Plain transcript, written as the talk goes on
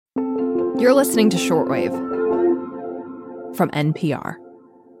You're listening to Shortwave from NPR.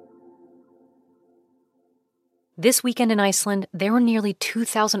 This weekend in Iceland, there were nearly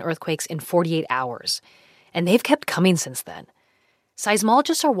 2,000 earthquakes in 48 hours, and they've kept coming since then.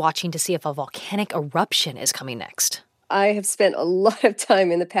 Seismologists are watching to see if a volcanic eruption is coming next. I have spent a lot of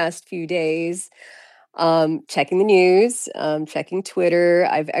time in the past few days checking the news, checking Twitter.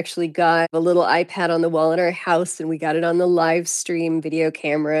 I've actually got a little iPad on the wall in our house, and we got it on the live stream video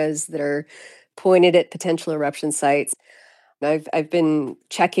cameras that are pointed at potential eruption sites. I've been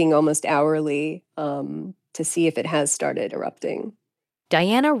checking almost hourly to see if it has started erupting.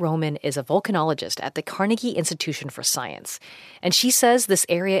 Diana Roman is a volcanologist at the Carnegie Institution for Science, and she says this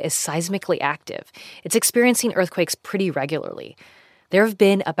area is seismically active. It's experiencing earthquakes pretty regularly. There have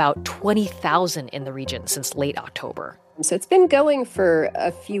been about 20,000 in the region since late October. So it's been going for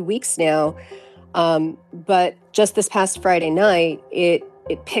a few weeks now, but just this past Friday night, it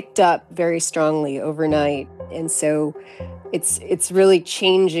picked up very strongly overnight, and so it's really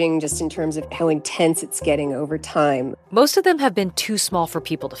changing just in terms of how intense it's getting over time. Most of them have been too small for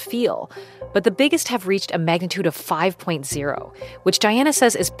people to feel, but the biggest have reached a magnitude of 5.0, which Diana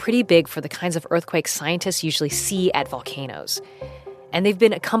says is pretty big for the kinds of earthquakes scientists usually see at volcanoes. And they've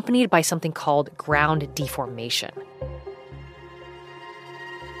been accompanied by something called ground deformation.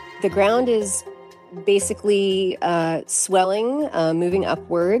 The ground is basically swelling, moving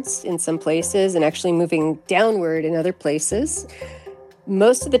upwards in some places and actually moving downward in other places.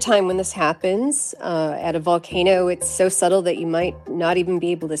 Most of the time when this happens at a volcano, it's so subtle that you might not even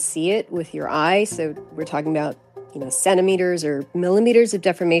be able to see it with your eye. So we're talking about, centimeters or millimeters of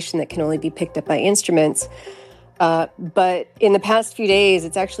deformation that can only be picked up by instruments. But in the past few days,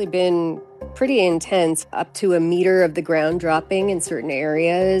 it's actually been pretty intense, up to 1 meter of the ground dropping in certain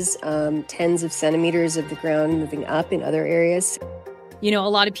areas, tens of centimeters of the ground moving up in other areas. A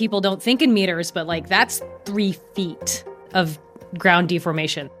lot of people don't think in meters, but that's 3 feet of ground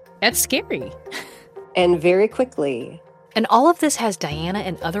deformation. That's scary. And very quickly. And all of this has Diana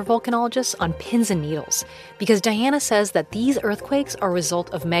and other volcanologists on pins and needles, because Diana says that these earthquakes are a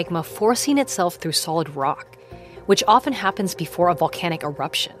result of magma forcing itself through solid rock, which often happens before a volcanic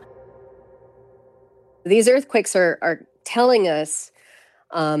eruption. These earthquakes are telling us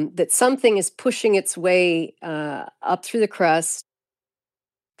that something is pushing its way up through the crust,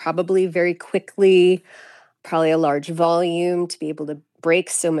 probably very quickly, probably a large volume to be able to break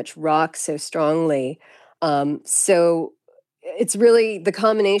so much rock so strongly. So it's really the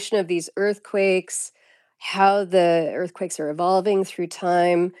combination of these earthquakes, how the earthquakes are evolving through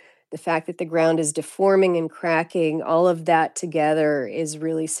time, the fact that the ground is deforming and cracking, all of that together is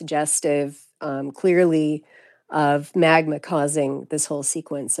really suggestive, clearly, of magma causing this whole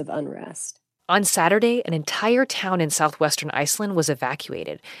sequence of unrest. On Saturday, an entire town in southwestern Iceland was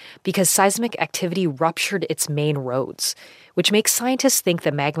evacuated because seismic activity ruptured its main roads, which makes scientists think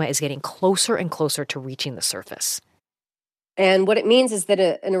the magma is getting closer and closer to reaching the surface. And what it means is that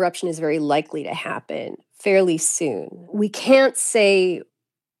an eruption is very likely to happen fairly soon. We can't say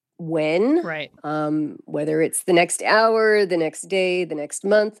when, right? Whether it's the next hour, the next day, the next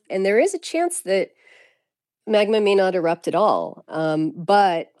month. And there is a chance that magma may not erupt at all.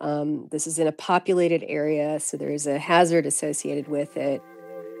 But this is in a populated area, so there is a hazard associated with it.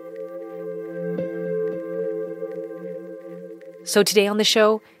 So today on the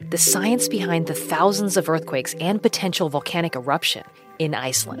show, the science behind the thousands of earthquakes and potential volcanic eruption in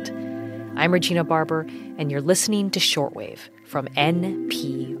Iceland. I'm Regina Barber, and you're listening to Shortwave from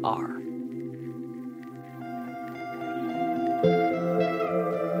NPR.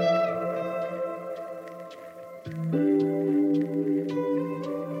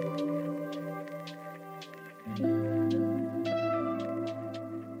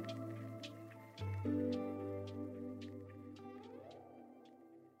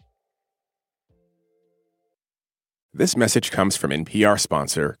 This message comes from NPR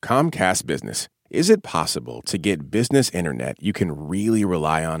sponsor Comcast Business. Is it possible to get business internet you can really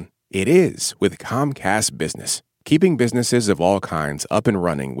rely on? It is with Comcast Business, keeping businesses of all kinds up and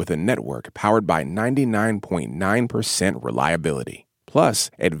running with a network powered by 99.9% reliability.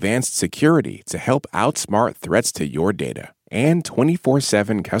 Plus, advanced security to help outsmart threats to your data, and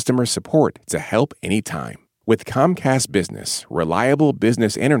 24/7 customer support to help anytime. With Comcast Business, reliable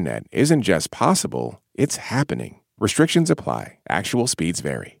business internet isn't just possible, it's happening. Restrictions apply. Actual speeds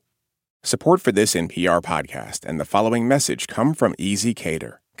vary. Support for this NPR podcast and the following message come from Easy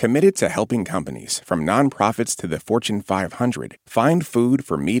Cater, committed to helping companies, from nonprofits to the Fortune 500, find food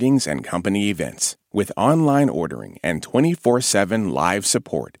for meetings and company events. With online ordering and 24/7 live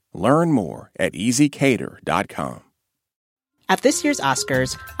support. Learn more at easycater.com. At this year's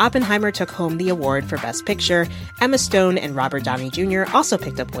Oscars, Oppenheimer took home the award for Best Picture, Emma Stone and Robert Downey Jr. also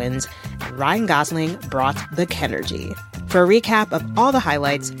picked up wins, and Ryan Gosling brought the Kenergy. For a recap of all the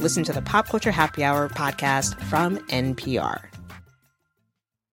highlights, listen to the Pop Culture Happy Hour podcast from NPR.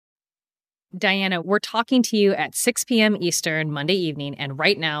 Diana, we're talking to you at 6 p.m. Eastern Monday evening, and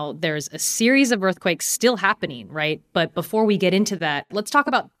right now there's a series of earthquakes still happening, right? But before we get into that, let's talk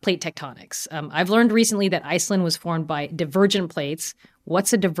about plate tectonics. I've learned recently that Iceland was formed by divergent plates.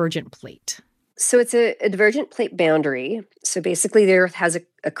 What's a divergent plate? So it's a divergent plate boundary. So basically the Earth has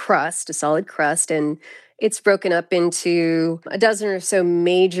a crust, a solid crust, and it's broken up into a dozen or so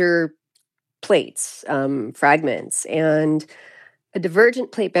major plates, fragments. And a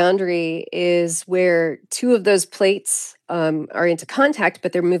divergent plate boundary is where two of those plates are into contact,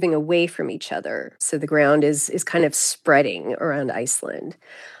 but they're moving away from each other. So the ground is kind of spreading around Iceland.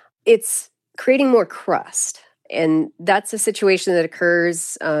 It's creating more crust. And that's a situation that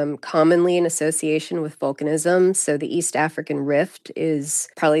occurs commonly in association with volcanism. So the East African Rift is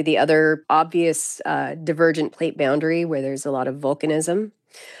probably the other obvious divergent plate boundary where there's a lot of volcanism.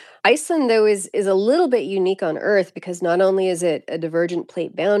 Iceland, though, is a little bit unique on Earth because not only is it a divergent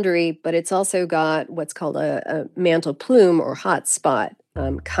plate boundary, but it's also got what's called a mantle plume or hot spot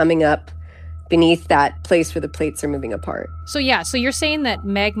coming up beneath that place where the plates are moving apart. So you're saying that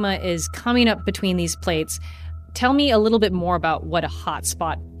magma is coming up between these plates. Tell me a little bit more about what a hot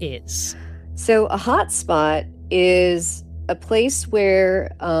spot is. So a hot spot is a place where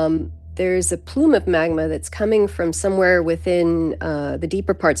there's a plume of magma that's coming from somewhere within the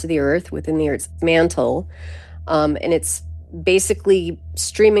deeper parts of the Earth, within the Earth's mantle, and it's basically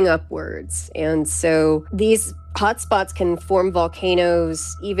streaming upwards. And so these hotspots can form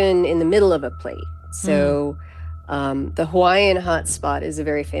volcanoes even in the middle of a plate. So the Hawaiian hotspot is a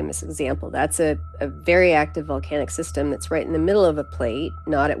very famous example. That's a very active volcanic system that's right in the middle of a plate,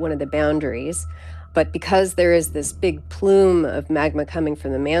 not at one of the boundaries. But because there is this big plume of magma coming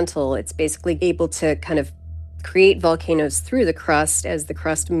from the mantle, it's basically able to kind of create volcanoes through the crust as the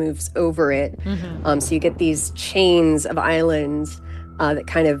crust moves over it. So you get these chains of islands that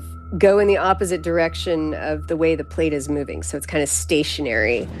kind of go in the opposite direction of the way the plate is moving. So it's kind of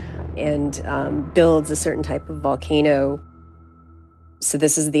stationary and builds a certain type of volcano. So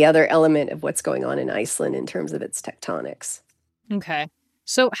this is the other element of what's going on in Iceland in terms of its tectonics. Okay.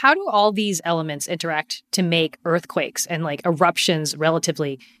 So how do all these elements interact to make earthquakes and eruptions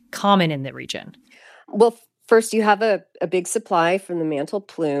relatively common in the region? Well, first you have a big supply from the mantle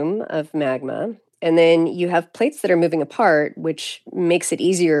plume of magma, and then you have plates that are moving apart, which makes it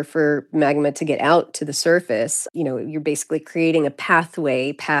easier for magma to get out to the surface. You know, you're basically creating a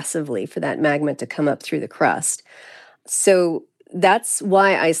pathway passively for that magma to come up through the crust. So that's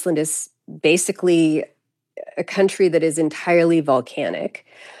why Iceland is basically a country that is entirely volcanic.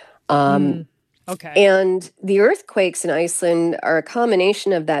 Okay. And the earthquakes in Iceland are a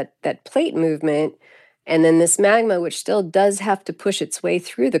combination of that plate movement and then this magma, which still does have to push its way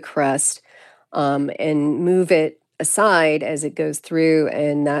through the crust and move it aside as it goes through.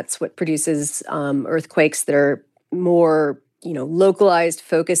 And that's what produces earthquakes that are more localized,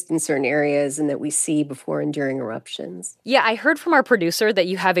 focused in certain areas, and that we see before and during eruptions. Yeah, I heard from our producer that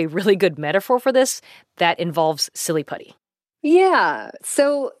you have a really good metaphor for this that involves silly putty. Yeah.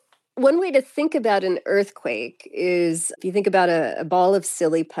 So one way to think about an earthquake is if you think about a ball of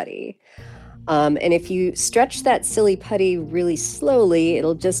silly putty, and if you stretch that silly putty really slowly,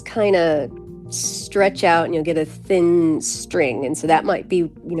 it'll just kind of stretch out and you'll get a thin string. And so that might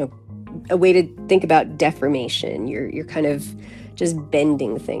be, a way to think about deformation. You're kind of just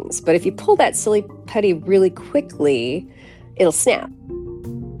bending things. But if you pull that silly putty really quickly, it'll snap.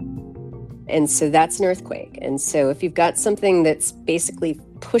 And so that's an earthquake. And so if you've got something that's basically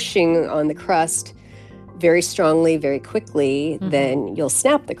pushing on the crust very strongly, very quickly, then you'll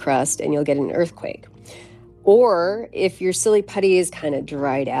snap the crust and you'll get an earthquake. Or if your silly putty is kind of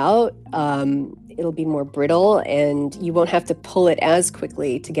dried out, it'll be more brittle and you won't have to pull it as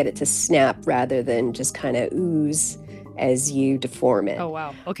quickly to get it to snap rather than just kind of ooze as you deform it. Oh,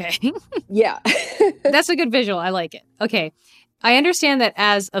 wow. Okay. Yeah. That's a good visual. I like it. Okay. I understand that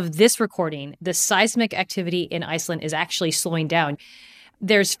as of this recording, the seismic activity in Iceland is actually slowing down.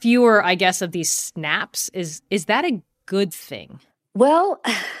 There's fewer, I guess, of these snaps. Is that a good thing? Well,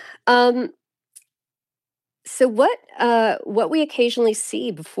 so what we occasionally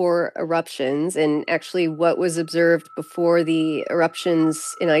see before eruptions, and actually what was observed before the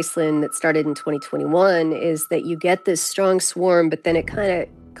eruptions in Iceland that started in 2021, is that you get this strong swarm, but then it kind of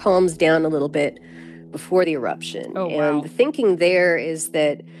calms down a little bit before the eruption. Oh, wow. And the thinking there is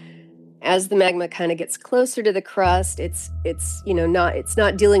that As the magma kind of gets closer to the crust, it's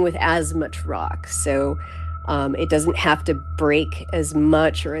not dealing with as much rock. So it doesn't have to break as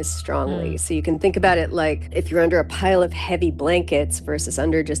much or as strongly. So you can think about it like if you're under a pile of heavy blankets versus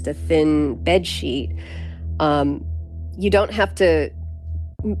under just a thin bed sheet, you don't have to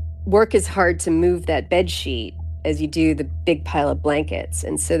work as hard to move that bed sheet as you do the big pile of blankets.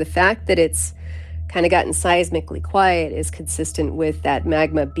 And so the fact that it's kind of gotten seismically quiet is consistent with that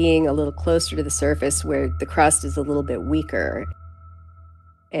magma being a little closer to the surface where the crust is a little bit weaker.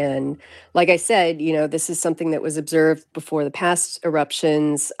 And like I said, this is something that was observed before the past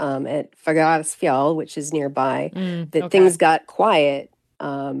eruptions at Fagradalsfjall, which is nearby, things got quiet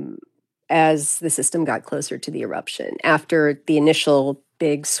as the system got closer to the eruption after the initial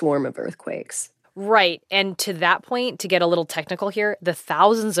big swarm of earthquakes. Right. And to that point, to get a little technical here, the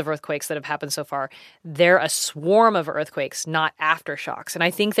thousands of earthquakes that have happened so far, they're a swarm of earthquakes, not aftershocks. And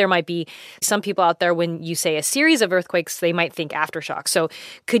I think there might be some people out there, when you say a series of earthquakes, they might think aftershocks. So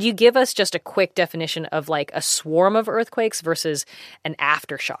could you give us just a quick definition of like a swarm of earthquakes versus an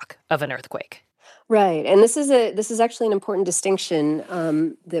aftershock of an earthquake? Right. And this is actually an important distinction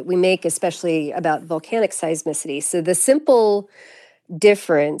that we make, especially about volcanic seismicity. So the simple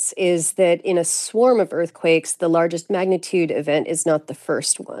difference is that in a swarm of earthquakes, the largest magnitude event is not the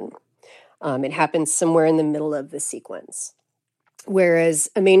first one. It happens somewhere in the middle of the sequence. Whereas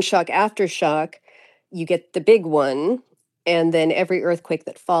a main shock aftershock, you get the big one, and then every earthquake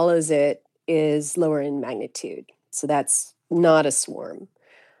that follows it is lower in magnitude. So that's not a swarm.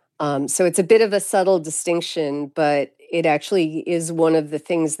 So it's a bit of a subtle distinction, but it actually is one of the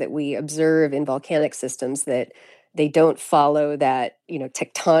things that we observe in volcanic systems, that they don't follow that,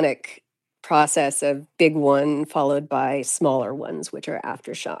 tectonic process of big one followed by smaller ones, which are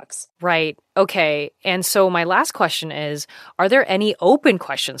aftershocks. Right. Okay. And so my last question is, are there any open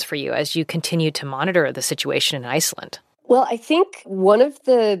questions for you as you continue to monitor the situation in Iceland? Well, I think one of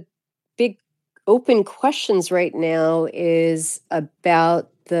the big open questions right now is about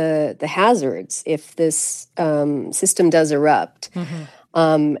the hazards if this system does erupt.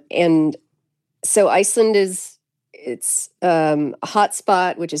 And so Iceland it's a hot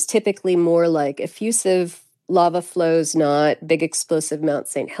spot, which is typically more like effusive lava flows, not big explosive Mount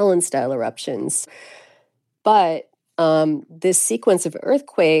St. Helens style eruptions. But this sequence of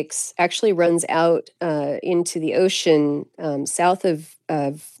earthquakes actually runs out into the ocean south of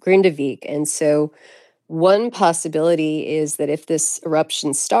Grindavik. And so one possibility is that if this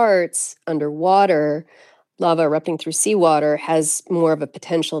eruption starts underwater, lava erupting through seawater has more of a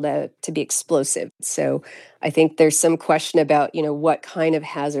potential to be explosive. So I think there's some question about, what kind of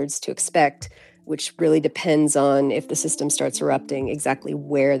hazards to expect, which really depends on if the system starts erupting, exactly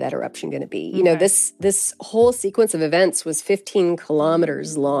where that eruption going to be. Okay. This whole sequence of events was 15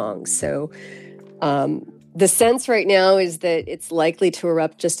 kilometers long. So the sense right now is that it's likely to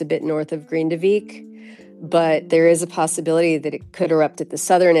erupt just a bit north of Grindavik. But there is a possibility that it could erupt at the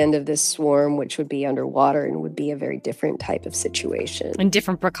southern end of this swarm, which would be underwater and would be a very different type of situation. And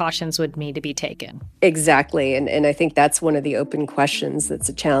different precautions would need to be taken. Exactly. And I think that's one of the open questions that's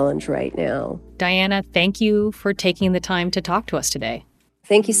a challenge right now. Diana, thank you for taking the time to talk to us today.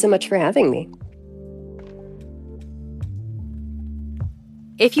 Thank you so much for having me.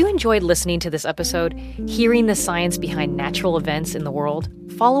 If you enjoyed listening to this episode, hearing the science behind natural events in the world,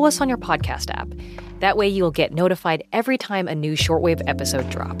 follow us on your podcast app. That way you'll get notified every time a new Shortwave episode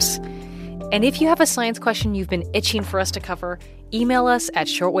drops. And if you have a science question you've been itching for us to cover, email us at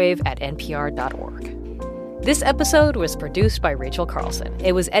shortwave@npr.org. This episode was produced by Rachel Carlson.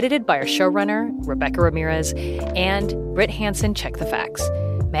 It was edited by our showrunner, Rebecca Ramirez, and Britt Hansen checked the facts.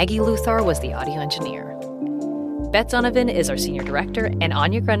 Maggie Luthar was the audio engineer. Beth Donovan is our senior director, and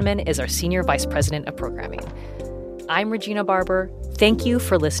Anya Grenman is our senior vice president of programming. I'm Regina Barber. Thank you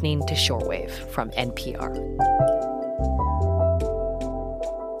for listening to Shortwave from NPR.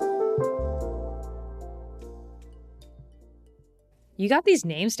 You got these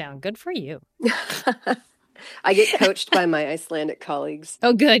names down. Good for you. I get coached by my Icelandic colleagues.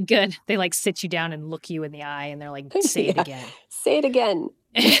 Oh, good. They sit you down and look you in the eye, and they're like, say it again. Say it again.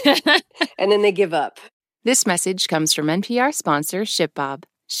 And then they give up. This message comes from NPR sponsor ShipBob.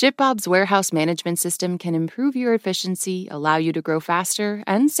 ShipBob's warehouse management system can improve your efficiency, allow you to grow faster,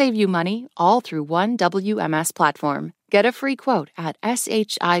 and save you money, all through one WMS platform. Get a free quote at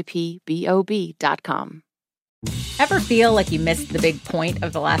shipbob.com. Ever feel like you missed the big point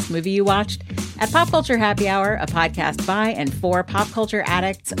of the last movie you watched? At Pop Culture Happy Hour, a podcast by and for pop culture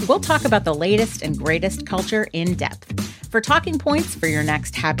addicts, we'll talk about the latest and greatest culture in depth. For talking points for your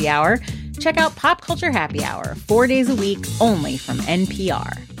next happy hour, check out Pop Culture Happy Hour, 4 days a week, only from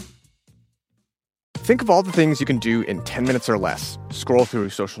NPR. Think of all the things you can do in 10 minutes or less. Scroll through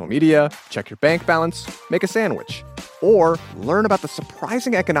social media, check your bank balance, make a sandwich, or learn about the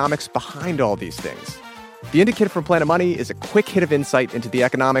surprising economics behind all these things. The Indicator from Planet Money is a quick hit of insight into the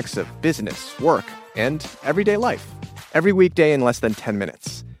economics of business, work, and everyday life. Every weekday in less than 10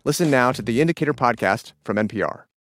 minutes. Listen now to the Indicator podcast from NPR.